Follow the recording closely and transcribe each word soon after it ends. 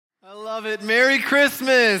Love it. Merry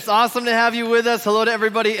Christmas. Awesome to have you with us. Hello to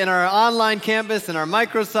everybody in our online campus and our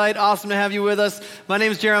microsite. Awesome to have you with us. My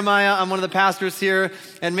name is Jeremiah. I'm one of the pastors here.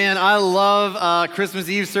 And man, I love Christmas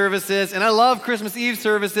Eve services. And I love Christmas Eve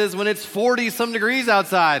services when it's 40-some degrees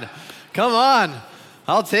outside. Come on.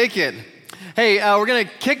 I'll take it. Hey, we're going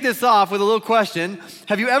to kick this off with a little question.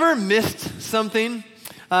 Have you ever missed something?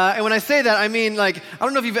 And when I say that, I mean, I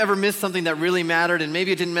don't know if you've ever missed something that really mattered, and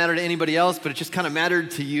maybe it didn't matter to anybody else, but it just kind of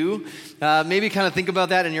mattered to you. Maybe kind of think about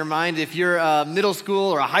that in your mind. If you're a middle school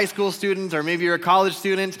or a high school student, or maybe you're a college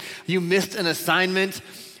student, you missed an assignment,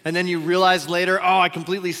 and then you realized later, I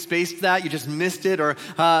completely spaced that. You just missed it. Or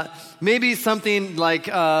maybe something like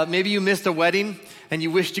maybe you missed a wedding, and you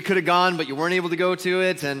wished you could have gone, but you weren't able to go to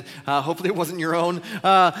it, and hopefully it wasn't your own.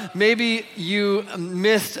 Maybe you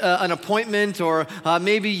missed an appointment, or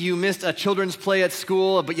maybe you missed a children's play at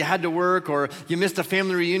school, but you had to work, or you missed a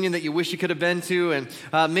family reunion that you wish you could have been to,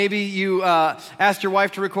 and maybe you asked your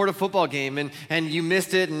wife to record a football game, and you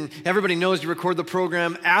missed it, and everybody knows you record the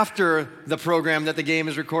program after the program that the game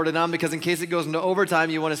is recorded on, because in case it goes into overtime,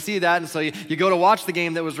 you want to see that, and so you go to watch the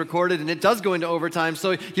game that was recorded, and it does go into overtime,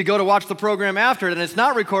 so you go to watch the program after it, and it's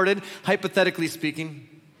not recorded, hypothetically speaking.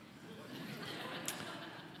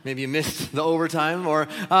 Maybe you missed the overtime, or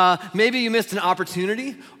maybe you missed an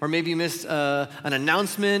opportunity, or maybe you missed an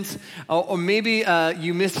announcement, or maybe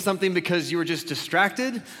you missed something because you were just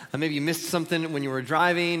distracted. Maybe you missed something when you were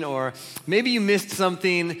driving, or maybe you missed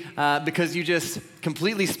something because you just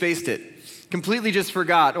completely spaced it, completely just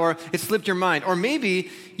forgot, or it slipped your mind, or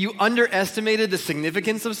maybe you underestimated the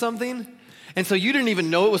significance of something. And so you didn't even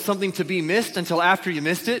know it was something to be missed until after you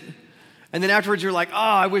missed it. And then afterwards you're like,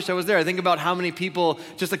 I wish I was there. I think about how many people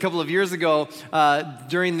just a couple of years ago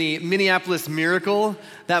during the Minneapolis Miracle,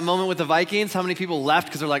 that moment with the Vikings, how many people left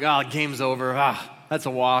because they're like, game's over. That's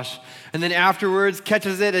a wash. And then afterwards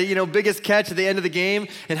catches it, biggest catch at the end of the game.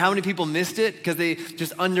 And how many people missed it because they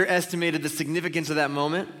just underestimated the significance of that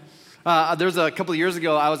moment. There was a couple of years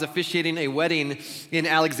ago, I was officiating a wedding in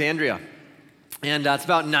Alexandria. And it's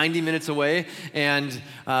about 90 minutes away, and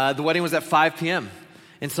the wedding was at 5 p.m.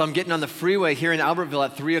 And so I'm getting on the freeway here in Albertville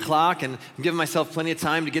at 3 o'clock, and I'm giving myself plenty of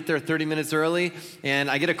time to get there 30 minutes early. And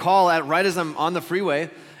I get a call right as I'm on the freeway,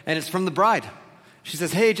 and it's from the bride. She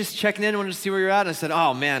says, "Hey, just checking in, wanted to see where you're at." And I said,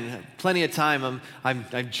 "Oh man, plenty of time.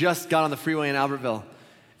 I just got on the freeway in Albertville."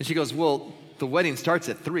 And she goes, "Well, the wedding starts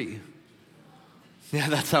at 3. Yeah,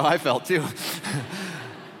 that's how I felt too.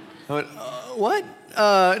 I went, "What?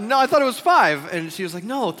 No, I thought it was 5. And she was like,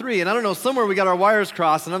 "No, 3. And I don't know, somewhere we got our wires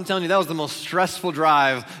crossed. And I'm telling you, that was the most stressful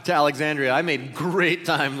drive to Alexandria. I made great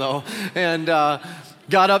time though. And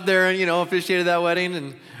got up there and, officiated that wedding.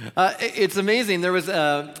 And it's amazing. There was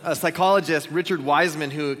a psychologist, Richard Wiseman,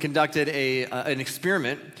 who conducted an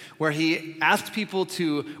experiment where he asked people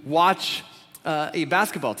to watch a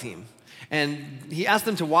basketball team. And he asked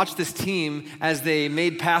them to watch this team as they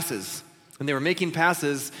made passes. And they were making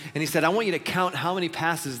passes, and he said, "I want you to count how many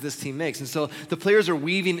passes this team makes." And so the players are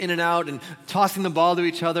weaving in and out and tossing the ball to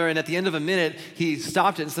each other, and at the end of a minute, he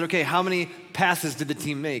stopped it and said, "Okay, how many passes did the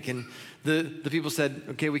team make?" And the people said,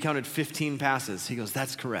 "Okay, we counted 15 passes." He goes,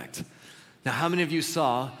 "That's correct." Now, how many of you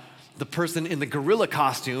saw the person in the gorilla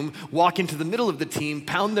costume walk into the middle of the team,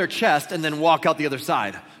 pound their chest, and then walk out the other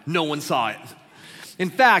side? No one saw it. In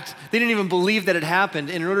fact, they didn't even believe that it happened,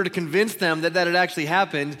 and in order to convince them that it actually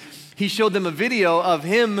happened, he showed them a video of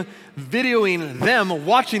him videoing them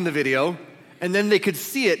watching the video, and then they could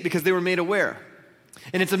see it because they were made aware.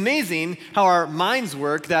 And it's amazing how our minds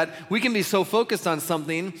work, that we can be so focused on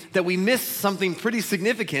something that we miss something pretty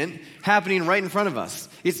significant happening right in front of us.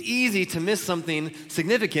 It's easy to miss something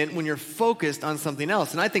significant when you're focused on something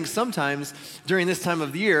else. And I think sometimes during this time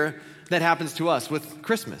of the year, that happens to us with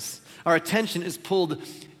Christmas. Our attention is pulled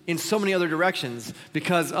in so many other directions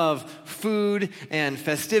because of food and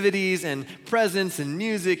festivities and presents and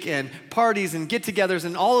music and parties and get-togethers,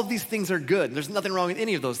 and all of these things are good. There's nothing wrong with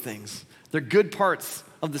any of those things. They're good parts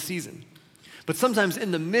of the season. But sometimes in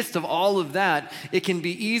the midst of all of that, it can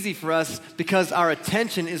be easy for us, because our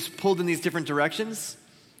attention is pulled in these different directions,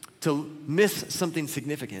 to miss something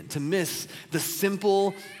significant, to miss the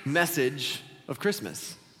simple message of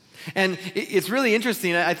Christmas. And it's really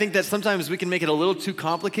interesting. I think that sometimes we can make it a little too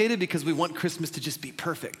complicated because we want Christmas to just be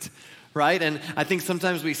perfect, right? And I think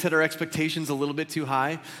sometimes we set our expectations a little bit too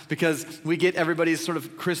high because we get everybody's sort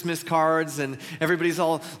of Christmas cards and everybody's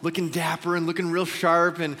all looking dapper and looking real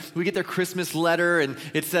sharp, and we get their Christmas letter and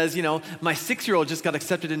it says, my 6-year-old just got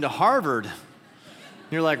accepted into Harvard.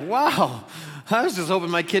 And you're like, wow, I was just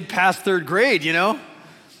hoping my kid passed 3rd grade,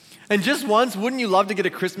 And just once, wouldn't you love to get a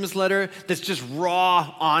Christmas letter that's just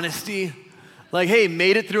raw honesty? Like, hey,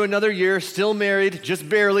 made it through another year, still married, just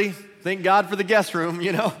barely. Thank God for the guest room,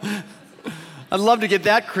 you know. I'd love to get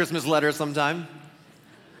that Christmas letter sometime.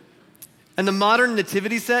 And the modern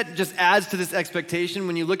nativity set just adds to this expectation.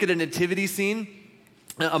 When you look at a nativity scene,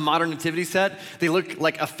 a modern nativity set, they look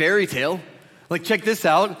like a fairy tale. Like, check this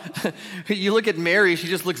out. You look at Mary, she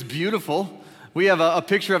just looks beautiful. We have a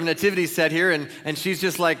picture of a nativity set here, and she's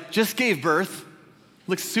just like, just gave birth,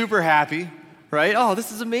 looks super happy, right? Oh,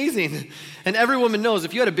 this is amazing. And every woman knows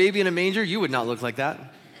if you had a baby in a manger, you would not look like that.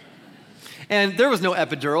 And there was no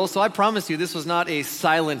epidural, so I promise you this was not a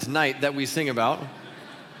silent night that we sing about.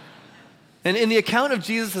 And in the account of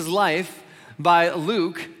Jesus' life by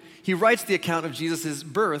Luke, he writes the account of Jesus'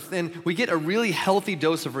 birth, and we get a really healthy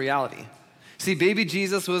dose of reality. See, baby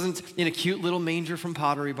Jesus wasn't in a cute little manger from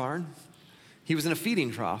Pottery Barn. He was in a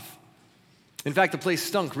feeding trough. In fact, the place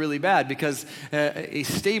stunk really bad because a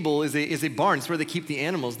stable is a barn. It's where they keep the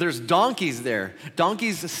animals. There's donkeys there.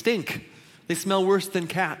 Donkeys stink. They smell worse than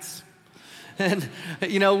cats. And,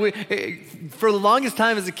 you know, for the longest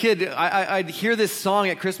time as a kid, I'd hear this song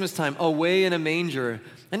at Christmas time, Away in a Manger.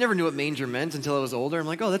 I never knew what manger meant until I was older. I'm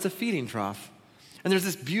like, oh, that's a feeding trough. And there's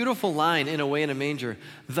this beautiful line in Away in a Manger,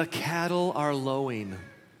 the cattle are lowing,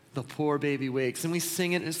 the poor baby wakes. And we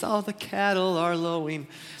sing it, and it's, oh, the cattle are lowing.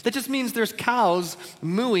 That just means there's cows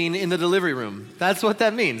mooing in the delivery room. That's what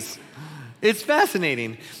that means. It's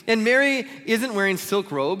fascinating. And Mary isn't wearing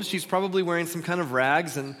silk robes. She's probably wearing some kind of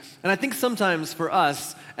rags. And I think sometimes for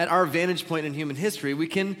us, at our vantage point in human history, we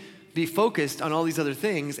can be focused on all these other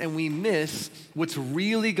things, and we miss what's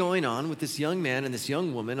really going on with this young man and this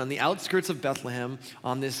young woman on the outskirts of Bethlehem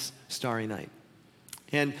on this starry night.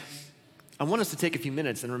 And I want us to take a few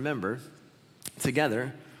minutes and remember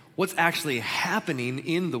together what's actually happening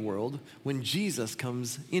in the world when Jesus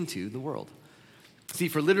comes into the world. See,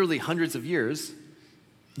 for literally hundreds of years,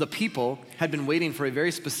 the people had been waiting for a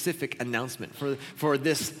very specific announcement, for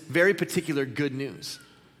this very particular good news.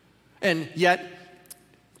 And yet,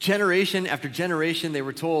 generation after generation, they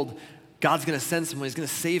were told, God's going to send someone. He's going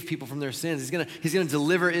to save people from their sins. He's going to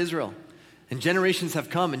deliver Israel. And generations have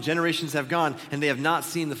come and generations have gone, and they have not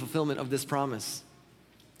seen the fulfillment of this promise.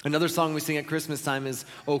 Another song we sing at Christmas time is,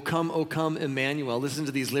 O come, Emmanuel. Listen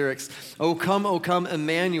to these lyrics. O come,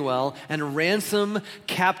 Emmanuel, and ransom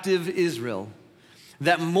captive Israel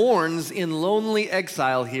that mourns in lonely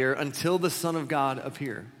exile here until the Son of God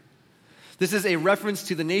appear. This is a reference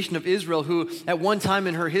to the nation of Israel, who at one time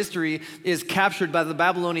in her history is captured by the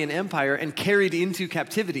Babylonian Empire and carried into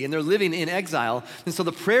captivity, and they're living in exile. And so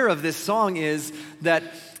the prayer of this song is that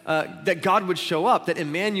God would show up, that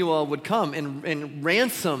Emmanuel would come and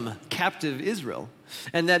ransom captive Israel,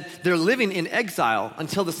 and that they're living in exile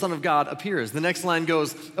until the Son of God appears. The next line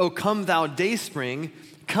goes, O come thou dayspring,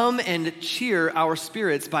 come and cheer our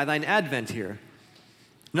spirits by thine advent here.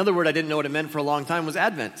 Another word I didn't know what it meant for a long time was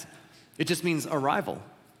advent. It just means arrival.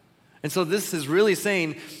 And so this is really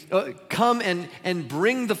saying, come and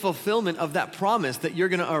bring the fulfillment of that promise that you're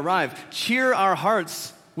going to arrive. Cheer our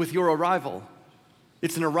hearts with your arrival.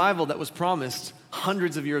 It's an arrival that was promised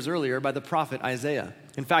hundreds of years earlier by the prophet Isaiah.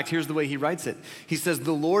 In fact, here's the way he writes it. He says,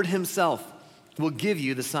 the Lord himself will give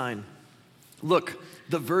you the sign. Look,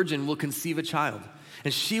 the virgin will conceive a child,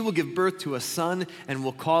 and she will give birth to a son and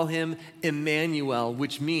will call him Emmanuel,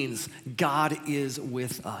 which means God is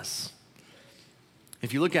with us.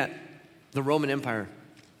 If you look at the Roman Empire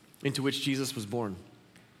into which Jesus was born,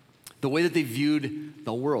 the way that they viewed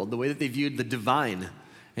the world, the way that they viewed the divine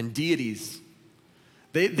and deities,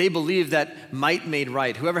 they believed that might made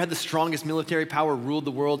right. Whoever had the strongest military power ruled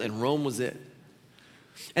the world, and Rome was it.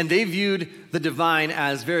 And they viewed the divine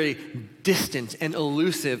as very distant and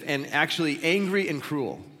elusive and actually angry and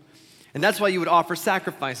cruel. And that's why you would offer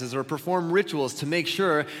sacrifices or perform rituals to make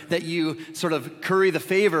sure that you sort of curry the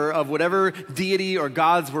favor of whatever deity or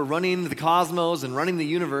gods were running the cosmos and running the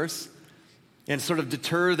universe and sort of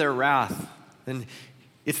deter their wrath. And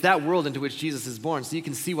it's that world into which Jesus is born. So you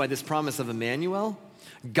can see why this promise of Emmanuel,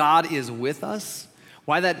 God is with us,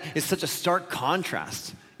 why that is such a stark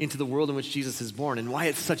contrast into the world in which Jesus is born, and why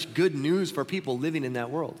it's such good news for people living in that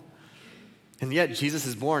world. And yet Jesus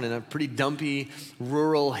is born in a pretty dumpy,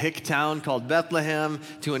 rural hick town called Bethlehem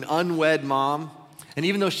to an unwed mom. And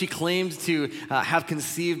even though she claimed to have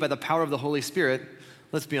conceived by the power of the Holy Spirit,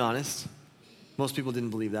 let's be honest, most people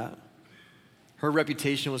didn't believe that. Her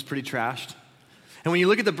reputation was pretty trashed. And when you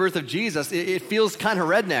look at the birth of Jesus, it feels kind of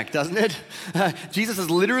redneck, doesn't it? Jesus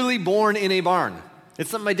is literally born in a barn.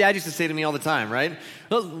 It's something my dad used to say to me all the time, right?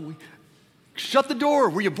 Well, shut the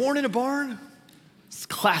door. Were you born in a barn? It's a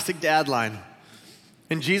classic dad line.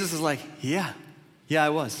 And Jesus is like, yeah, I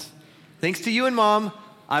was. Thanks to you and mom,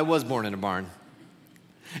 I was born in a barn.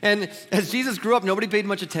 And as Jesus grew up, nobody paid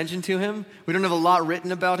much attention to him. We don't have a lot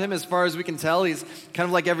written about him as far as we can tell. He's kind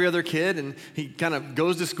of like every other kid, and he kind of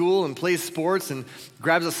goes to school and plays sports and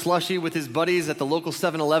grabs a slushie with his buddies at the local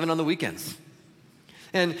 7-Eleven on the weekends.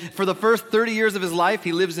 And for the first 30 years of his life,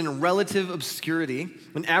 he lives in relative obscurity,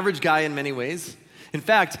 an average guy in many ways. In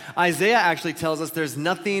fact, Isaiah actually tells us there's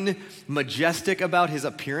nothing majestic about his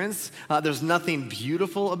appearance. There's nothing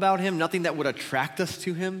beautiful about him, nothing that would attract us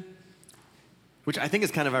to him. Which I think is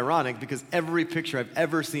kind of ironic because every picture I've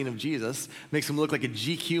ever seen of Jesus makes him look like a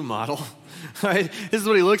GQ model, right? This is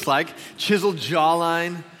what he looks like. Chiseled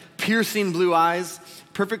jawline, piercing blue eyes,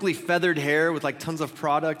 perfectly feathered hair with like tons of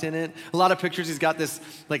product in it. A lot of pictures, he's got this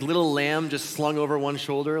like little lamb just slung over one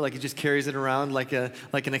shoulder, like he just carries it around like an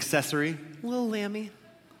accessory. Little lammy.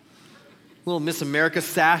 Little Miss America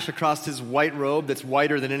sash across his white robe that's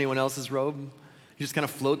whiter than anyone else's robe. He just kind of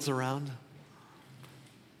floats around.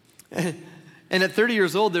 And at 30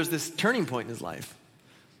 years old, there's this turning point in his life.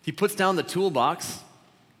 He puts down the toolbox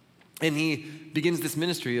and he begins this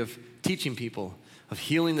ministry of teaching people, of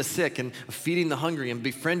healing the sick and of feeding the hungry and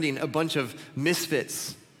befriending a bunch of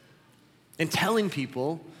misfits and telling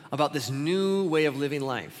people about this new way of living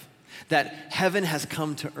life, that heaven has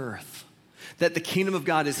come to earth, that the kingdom of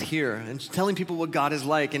God is here, and telling people what God is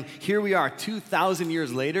like. And here we are 2,000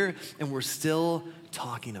 years later, and we're still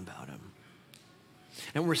talking about him.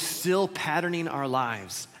 And we're still patterning our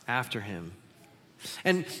lives after him.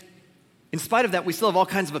 And in spite of that, we still have all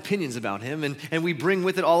kinds of opinions about him, and we bring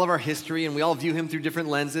with it all of our history, and we all view him through different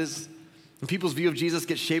lenses. And people's view of Jesus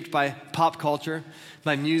gets shaped by pop culture,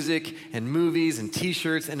 by music and movies and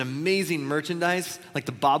t-shirts and amazing merchandise, like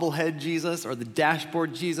the bobblehead Jesus or the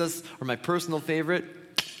dashboard Jesus, or my personal favorite,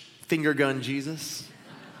 finger gun Jesus.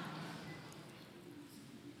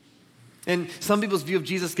 And some people's view of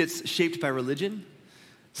Jesus gets shaped by religion.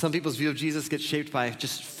 Some people's view of Jesus gets shaped by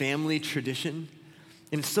just family tradition.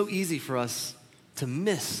 And it's so easy for us to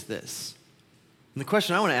miss this. And the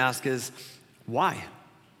question I want to ask is, why?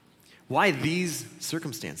 Why these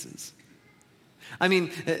circumstances? I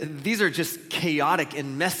mean, these are just chaotic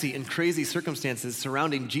and messy and crazy circumstances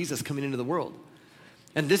surrounding Jesus coming into the world.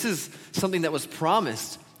 And this is something that was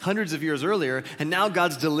promised hundreds of years earlier, and now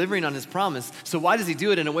God's delivering on his promise. So why does he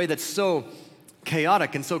do it in a way that's so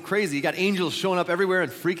chaotic and so crazy? You got angels showing up everywhere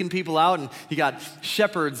and freaking people out, and you got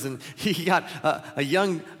shepherds, and you got a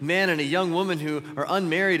young man and a young woman who are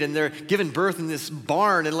unmarried, and they're giving birth in this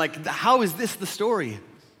barn, and like, how is this the story,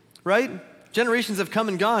 right? Generations have come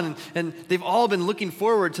and gone, and they've all been looking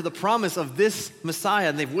forward to the promise of this Messiah,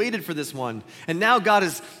 and they've waited for this one. And now God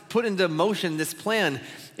has put into motion this plan,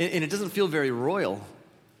 and it doesn't feel very royal.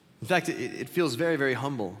 In fact, it feels very, very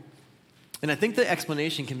humble. And I think the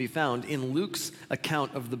explanation can be found in Luke's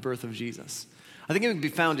account of the birth of Jesus. I think it can be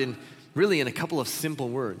found in a couple of simple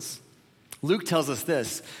words. Luke tells us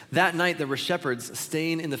this: that night there were shepherds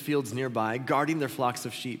staying in the fields nearby, guarding their flocks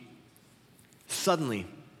of sheep. Suddenly,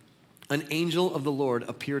 an angel of the Lord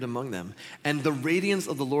appeared among them, and the radiance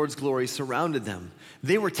of the Lord's glory surrounded them.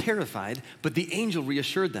 They were terrified, but the angel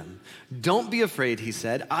reassured them. "Don't be afraid," he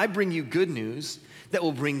said. "I bring you good news that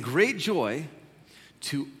will bring great joy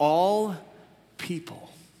to all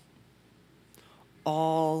people."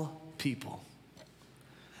 All people.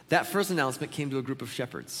 That first announcement came to a group of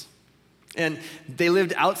shepherds. And they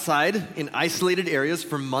lived outside in isolated areas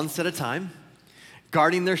for months at a time,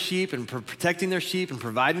 guarding their sheep and protecting their sheep and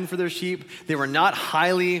providing for their sheep. They were not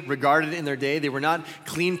highly regarded in their day. They were not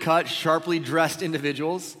clean-cut, sharply dressed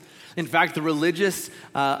individuals. In fact, the religious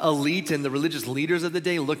elite and the religious leaders of the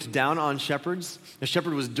day looked down on shepherds. A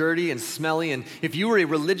shepherd was dirty and smelly, and if you were a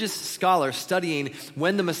religious scholar studying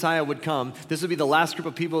when the Messiah would come, this would be the last group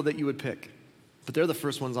of people that you would pick. But they're the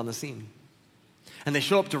first ones on the scene. And they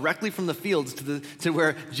show up directly from the fields to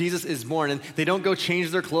where Jesus is born, and they don't go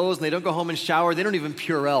change their clothes, and they don't go home and shower. They don't even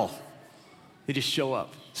Purell. They just show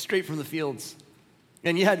up straight from the fields.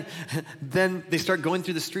 And yet, then they start going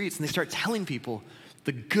through the streets, and they start telling people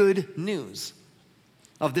the good news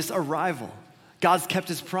of this arrival. God's kept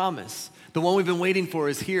his promise. The one we've been waiting for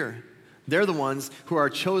is here. They're the ones who are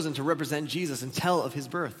chosen to represent Jesus and tell of his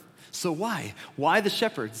birth. So why? Why the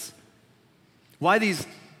shepherds? Why these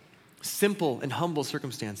simple and humble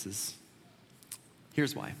circumstances?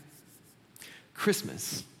 Here's why.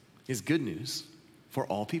 Christmas is good news for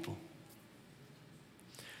all people.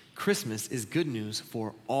 Christmas is good news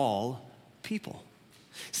for all people.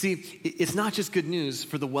 See, it's not just good news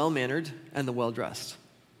for the well-mannered and the well-dressed.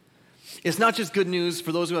 It's not just good news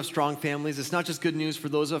for those who have strong families. It's not just good news for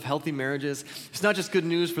those who have healthy marriages. It's not just good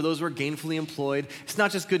news for those who are gainfully employed. It's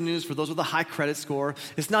not just good news for those with a high credit score.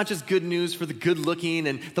 It's not just good news for the good-looking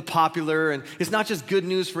and the popular. And it's not just good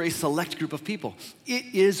news for a select group of people.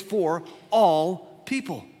 It is for all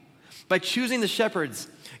people. By choosing the shepherds,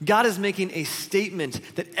 God is making a statement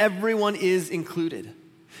that everyone is included.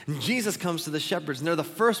 And Jesus comes to the shepherds, and they're the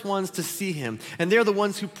first ones to see him. And they're the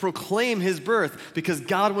ones who proclaim his birth because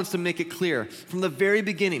God wants to make it clear from the very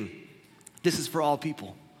beginning, this is for all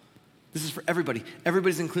people. This is for everybody.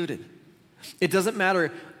 Everybody's included. It doesn't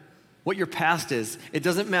matter what your past is. It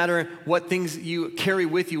doesn't matter what things you carry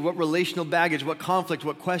with you, what relational baggage, what conflict,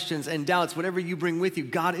 what questions and doubts, whatever you bring with you.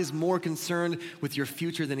 God is more concerned with your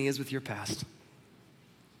future than he is with your past.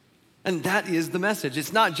 And that is the message.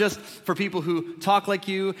 It's not just for people who talk like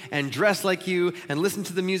you and dress like you and listen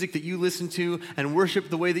to the music that you listen to and worship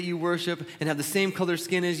the way that you worship and have the same color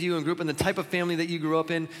skin as you and grew up in the type of family that you grew up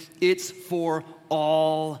in. It's for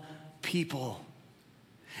all people.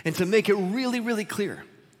 And to make it really, really clear,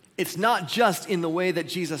 it's not just in the way that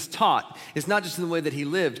Jesus taught. It's not just in the way that he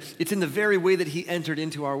lived. It's in the very way that he entered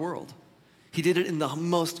into our world. He did it in the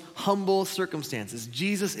most humble circumstances.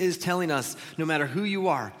 Jesus is telling us, no matter who you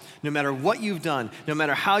are, no matter what you've done, no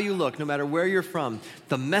matter how you look, no matter where you're from,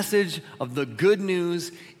 the message of the good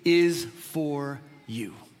news is for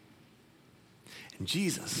you. And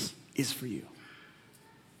Jesus is for you.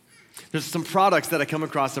 There's some products that I come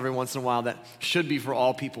across every once in a while that should be for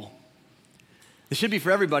all people. They should be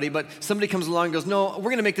for everybody, but somebody comes along and goes, no, we're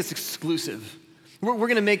going to make this exclusive. We're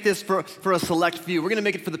going to make this for a select few. We're going to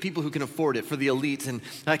make it for the people who can afford it, for the elites. And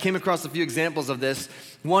I came across a few examples of this.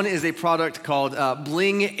 One is a product called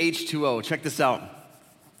Bling H2O. Check this out.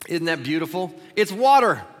 Isn't that beautiful? It's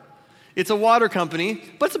water. It's a water company,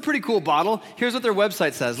 but it's a pretty cool bottle. Here's what their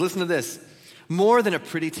website says. Listen to this. More than a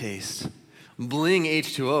pretty taste, Bling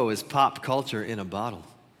H2O is pop culture in a bottle.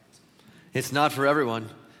 It's not for everyone,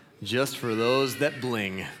 just for those that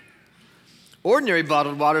bling. Ordinary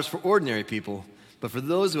bottled water is for ordinary people. But for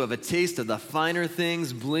those who have a taste of the finer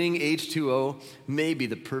things, Bling H2O may be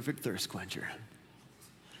the perfect thirst quencher.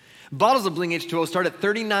 Bottles of Bling H2O start at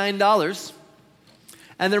 $39,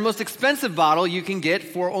 and their most expensive bottle you can get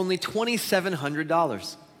for only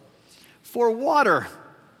 $2,700 for water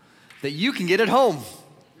that you can get at home.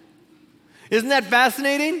 Isn't that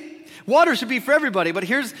fascinating? Water should be for everybody, but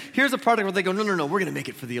here's a product where they go, no, we're going to make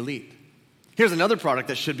it for the elite. Here's another product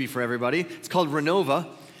that should be for everybody. It's called Renova.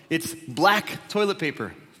 It's black toilet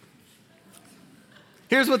paper.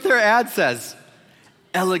 Here's what their ad says.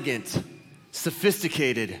 Elegant,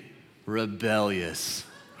 sophisticated, rebellious.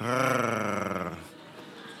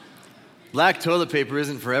 Black toilet paper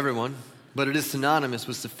isn't for everyone, but it is synonymous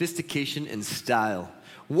with sophistication and style.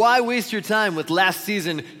 Why waste your time with last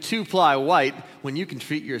season 2-ply white when you can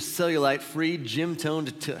treat your cellulite-free,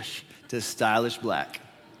 gym-toned tush to stylish black?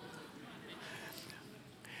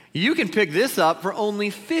 You can pick this up for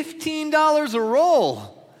only $15 a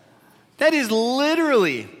roll. That is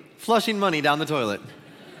literally flushing money down the toilet.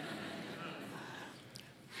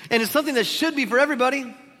 And it's something that should be for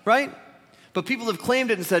everybody, right? But people have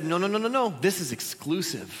claimed it and said, no, this is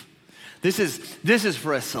exclusive. This is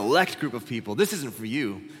for a select group of people. This isn't for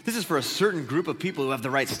you. This is for a certain group of people who have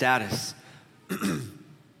the right status.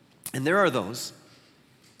 And there are those,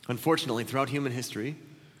 unfortunately, throughout human history,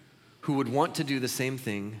 who would want to do the same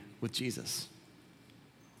thing with Jesus.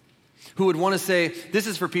 Who would want to say, this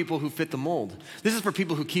is for people who fit the mold. This is for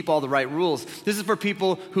people who keep all the right rules. This is for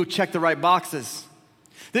people who check the right boxes.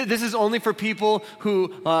 This is only for people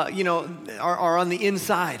who, are on the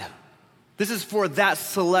inside. This is for that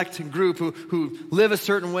select group who live a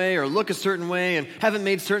certain way or look a certain way and haven't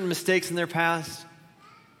made certain mistakes in their past.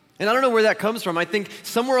 And I don't know where that comes from. I think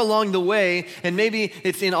somewhere along the way, and maybe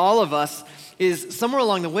it's in all of us, is somewhere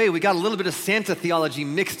along the way we got a little bit of Santa theology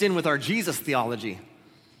mixed in with our Jesus theology.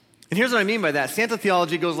 And here's what I mean by that. Santa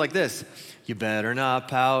theology goes like this. You better not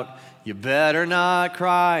pout. You better not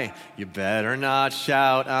cry. You better not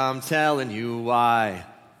shout. I'm telling you why.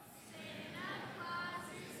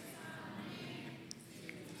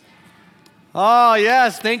 Oh,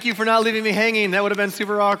 yes. Thank you for not leaving me hanging. That would have been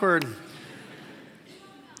super awkward.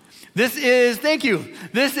 This is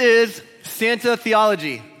Santa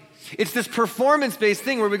theology. It's this performance-based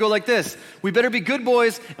thing where we go like this. We better be good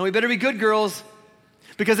boys and we better be good girls,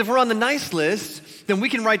 because if we're on the nice list, then we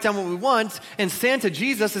can write down what we want and Santa,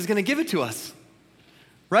 Jesus, is going to give it to us.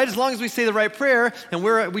 Right? As long as we say the right prayer and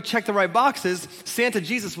we check the right boxes, Santa,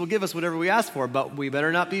 Jesus will give us whatever we ask for. But we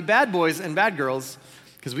better not be bad boys and bad girls,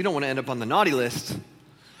 because we don't want to end up on the naughty list.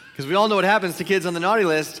 Because we all know what happens to kids on the naughty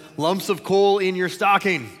list. Lumps of coal in your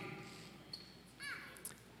stocking.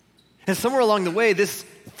 And somewhere along the way, this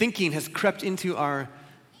thinking has crept into our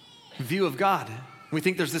view of God. We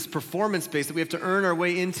think there's this performance base that we have to earn our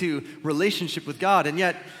way into relationship with God. And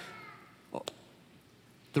yet,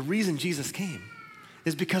 the reason Jesus came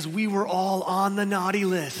is because we were all on the naughty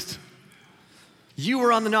list. You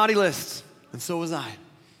were on the naughty list, and so was I.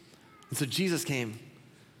 And so Jesus came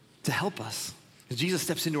to help us. Jesus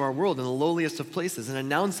steps into our world in the lowliest of places and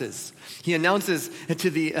announces. He announces to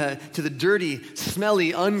the dirty,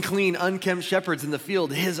 smelly, unclean, unkempt shepherds in the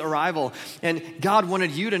field his arrival. And God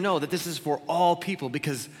wanted you to know that this is for all people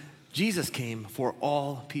because Jesus came for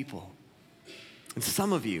all people. And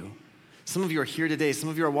some of you are here today. Some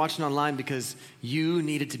of you are watching online because you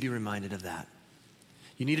needed to be reminded of that.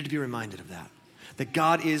 You needed to be reminded of that. That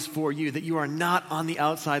God is for you, that you are not on the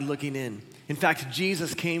outside looking in. In fact,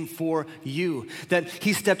 Jesus came for you, that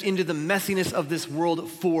he stepped into the messiness of this world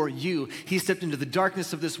for you. He stepped into the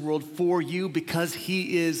darkness of this world for you because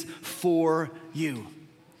he is for you.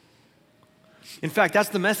 In fact, that's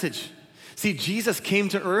the message. See, Jesus came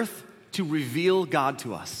to earth to reveal God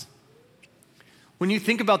to us. When you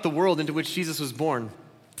think about the world into which Jesus was born,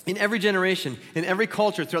 in every generation, in every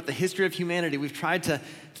culture throughout the history of humanity, we've tried to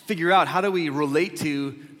figure out how do we relate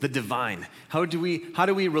to the divine? How do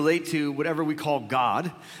we relate to whatever we call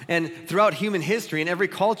God? And throughout human history, in every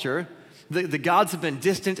culture, the gods have been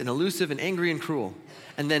distant and elusive and angry and cruel.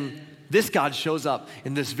 And then this God shows up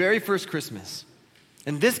in this very first Christmas.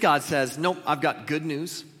 And this God says, nope, I've got good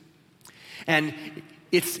news. And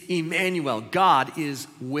it's Emmanuel. God is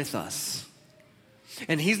with us.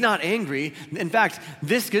 And he's not angry. In fact,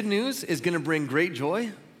 this good news is going to bring great joy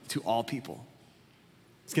to all people.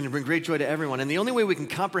 It's going to bring great joy to everyone. And the only way we can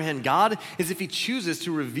comprehend God is if he chooses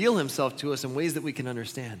to reveal himself to us in ways that we can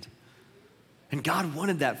understand. And God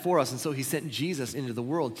wanted that for us, and so he sent Jesus into the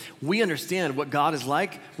world. We understand what God is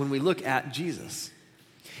like when we look at Jesus.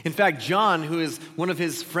 In fact, John, who is one of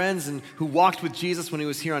his friends and who walked with Jesus when he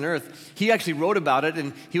was here on earth, he actually wrote about it,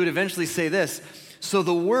 and he would eventually say this: "So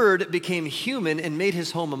the Word became human and made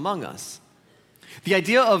his home among us." The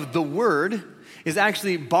idea of the Word is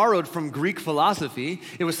actually borrowed from Greek philosophy.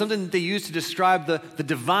 It was something that they used to describe the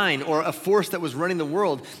divine or a force that was running the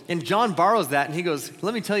world. And John borrows that and he goes,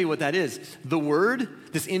 let me tell you what that is. The Word,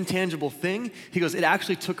 this intangible thing, he goes, it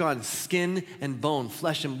actually took on skin and bone,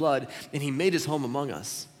 flesh and blood, and he made his home among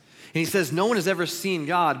us. And he says, no one has ever seen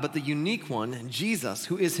God, but the unique one, Jesus,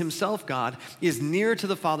 who is himself God, is near to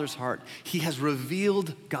the Father's heart. He has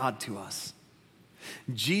revealed God to us.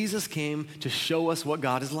 Jesus came to show us what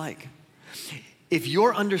God is like. If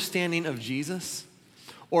your understanding of Jesus,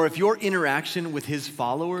 or if your interaction with his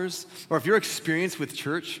followers, or if your experience with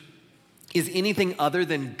church is anything other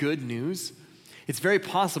than good news, it's very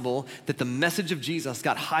possible that the message of Jesus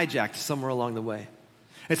got hijacked somewhere along the way.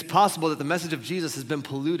 It's possible that the message of Jesus has been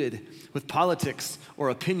polluted with politics or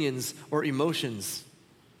opinions or emotions.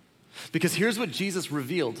 Because here's what Jesus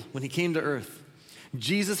revealed when he came to earth.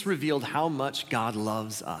 Jesus revealed how much God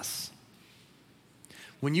loves us.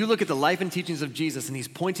 When you look at the life and teachings of Jesus and he's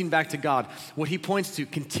pointing back to God, what he points to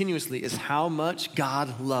continuously is how much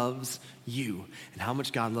God loves you and how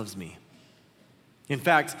much God loves me. In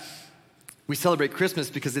fact, we celebrate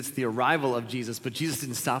Christmas because it's the arrival of Jesus, but Jesus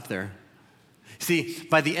didn't stop there. See,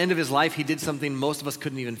 by the end of his life, he did something most of us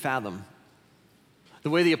couldn't even fathom.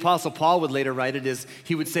 The way the Apostle Paul would later write it is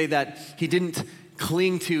he would say that he didn't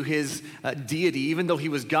cling to his deity. Even though he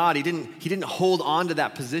was God, he didn't hold on to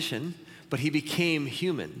that position, but he became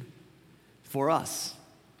human for us.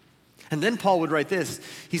 And then Paul would write this.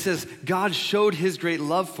 He says, God showed his great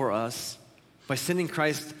love for us by sending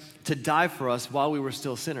Christ to die for us while we were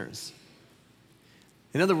still sinners.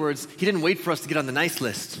 In other words, he didn't wait for us to get on the nice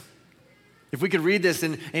list. If we could read this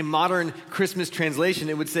in a modern Christmas translation,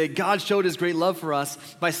 it would say, God showed his great love for us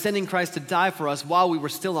by sending Christ to die for us while we were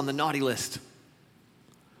still on the naughty list.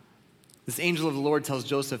 This angel of the Lord tells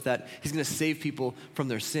Joseph that he's going to save people from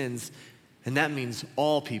their sins, and that means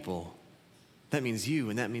all people. That means you,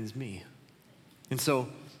 and that means me. And so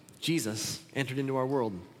Jesus entered into our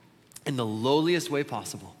world in the lowliest way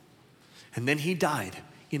possible, and then he died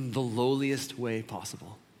in the lowliest way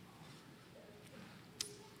possible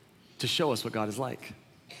to show us what God is like.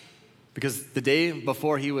 Because the day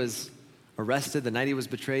before he was arrested, the night he was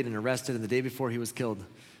betrayed and arrested, and the day before he was killed,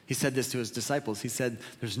 he said this to his disciples. He said,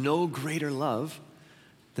 there's no greater love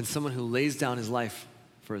than someone who lays down his life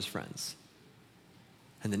for his friends.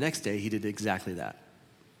 And the next day, he did exactly that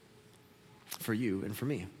for you and for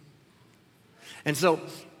me. And so,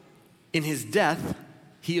 in his death,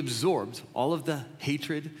 he absorbed all of the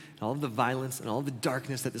hatred, and all of the violence, and all of the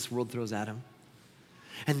darkness that this world throws at him.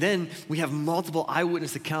 And then we have multiple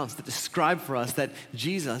eyewitness accounts that describe for us that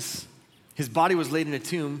Jesus His body was laid in a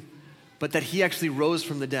tomb, but that he actually rose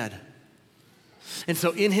from the dead. And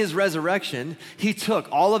so in his resurrection, he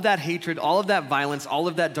took all of that hatred, all of that violence, all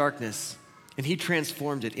of that darkness, and he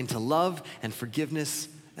transformed it into love and forgiveness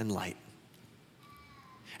and light.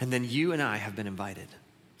 And then you and I have been invited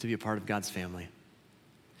to be a part of God's family.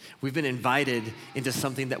 We've been invited into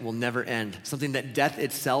something that will never end, something that death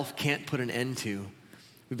itself can't put an end to.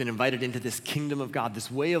 We've been invited into this kingdom of God, this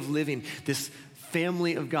way of living, this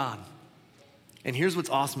family of God. And here's what's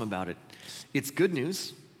awesome about it. It's good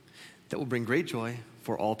news that will bring great joy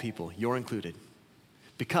for all people, you're included.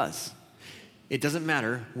 Because it doesn't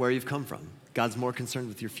matter where you've come from. God's more concerned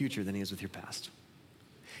with your future than he is with your past.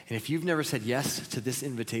 And if you've never said yes to this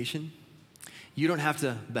invitation, you don't have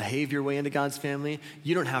to behave your way into God's family.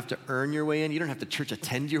 You don't have to earn your way in. You don't have to church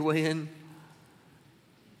attend your way in.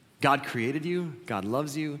 God created you, God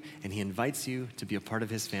loves you, and he invites you to be a part of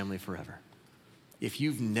his family forever. If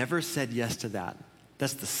you've never said yes to that,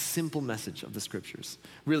 that's the simple message of the scriptures.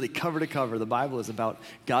 Really, cover to cover, the Bible is about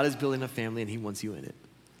God is building a family and he wants you in it.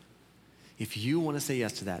 If you want to say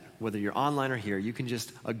yes to that, whether you're online or here, you can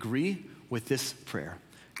just agree with this prayer.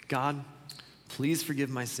 God, please forgive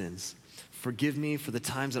my sins. Forgive me for the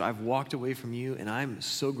times that I've walked away from you, and I'm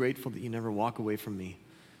so grateful that you never walk away from me.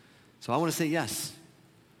 So I want to say yes.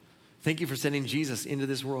 Thank you for sending Jesus into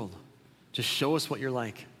this world to show us what you're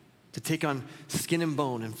like, to take on skin and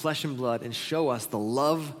bone and flesh and blood and show us the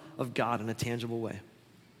love of God in a tangible way.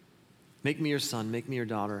 Make me your son, make me your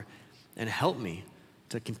daughter, and help me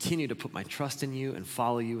to continue to put my trust in you and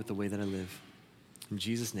follow you with the way that I live. In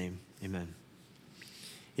Jesus' name, amen.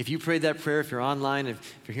 If you prayed that prayer, if you're online,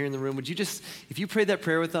 if you're here in the room, if you prayed that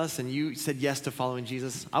prayer with us and you said yes to following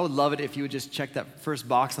Jesus, I would love it if you would just check that first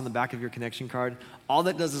box on the back of your connection card. All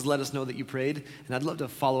that does is let us know that you prayed, and I'd love to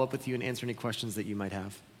follow up with you and answer any questions that you might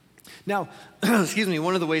have. Now,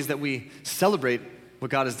 one of the ways that we celebrate what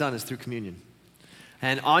God has done is through communion.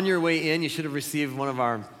 And on your way in, you should have received one of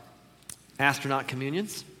our astronaut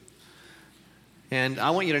communions. And I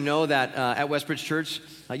want you to know that at Westbridge Church,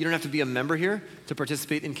 you don't have to be a member here to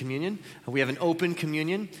participate in communion. We have an open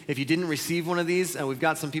communion. If you didn't receive one of these, we've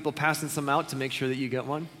got some people passing some out to make sure that you get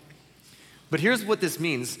one. But here's what this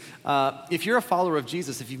means. If you're a follower of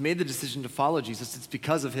Jesus, if you've made the decision to follow Jesus, it's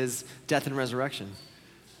because of his death and resurrection.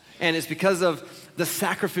 And it's because of the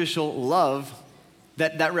sacrificial love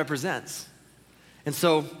that represents. And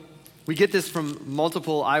so we get this from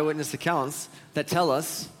multiple eyewitness accounts that tell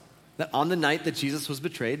us that on the night that Jesus was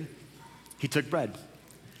betrayed, he took bread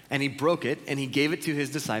and he broke it and he gave it to his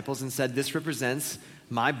disciples and said, "This represents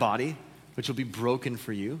my body, which will be broken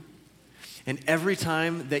for you." And every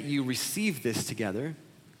time that you receive this together,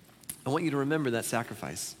 I want you to remember that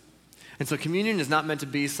sacrifice. And so communion is not meant to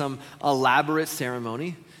be some elaborate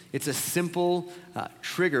ceremony. It's a simple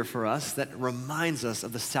trigger for us that reminds us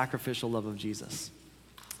of the sacrificial love of Jesus.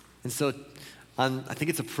 And so I think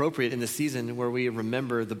it's appropriate in the season where we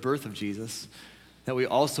remember the birth of Jesus that we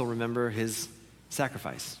also remember his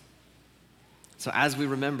sacrifice. So as we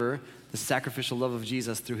remember the sacrificial love of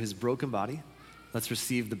Jesus through his broken body, let's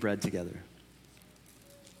receive the bread together.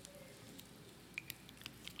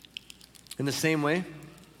 In the same way,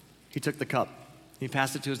 he took the cup. He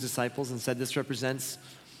passed it to his disciples and said, "This represents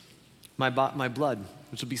my blood,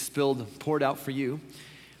 which will be spilled, poured out for you."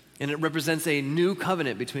 And it represents a new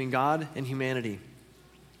covenant between God and humanity.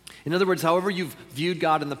 In other words, however you've viewed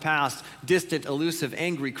God in the past, distant, elusive,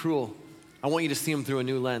 angry, cruel, I want you to see him through a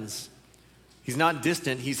new lens. He's not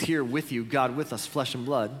distant, he's here with you, God with us, flesh and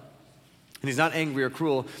blood. And he's not angry or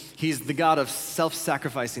cruel, he's the God of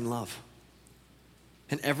self-sacrificing love.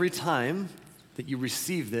 And every time that you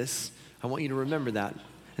receive this, I want you to remember that.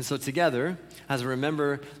 And so together, as we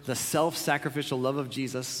remember the self-sacrificial love of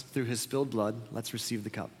Jesus through his spilled blood, let's receive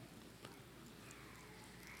the cup.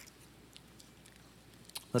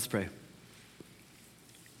 Let's pray.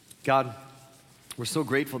 God, we're so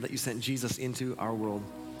grateful that you sent Jesus into our world,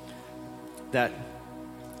 that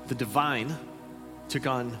the divine took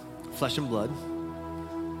on flesh and blood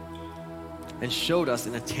and showed us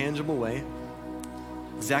in a tangible way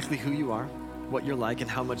exactly who you are, what you're like, and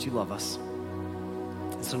how much you love us.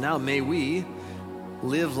 And so now may we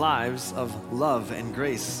live lives of love and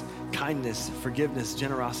grace, kindness, forgiveness,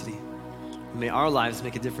 generosity. May our lives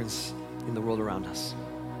make a difference in the world around us.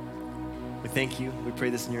 We thank you. We pray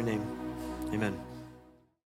this in your name. Amen.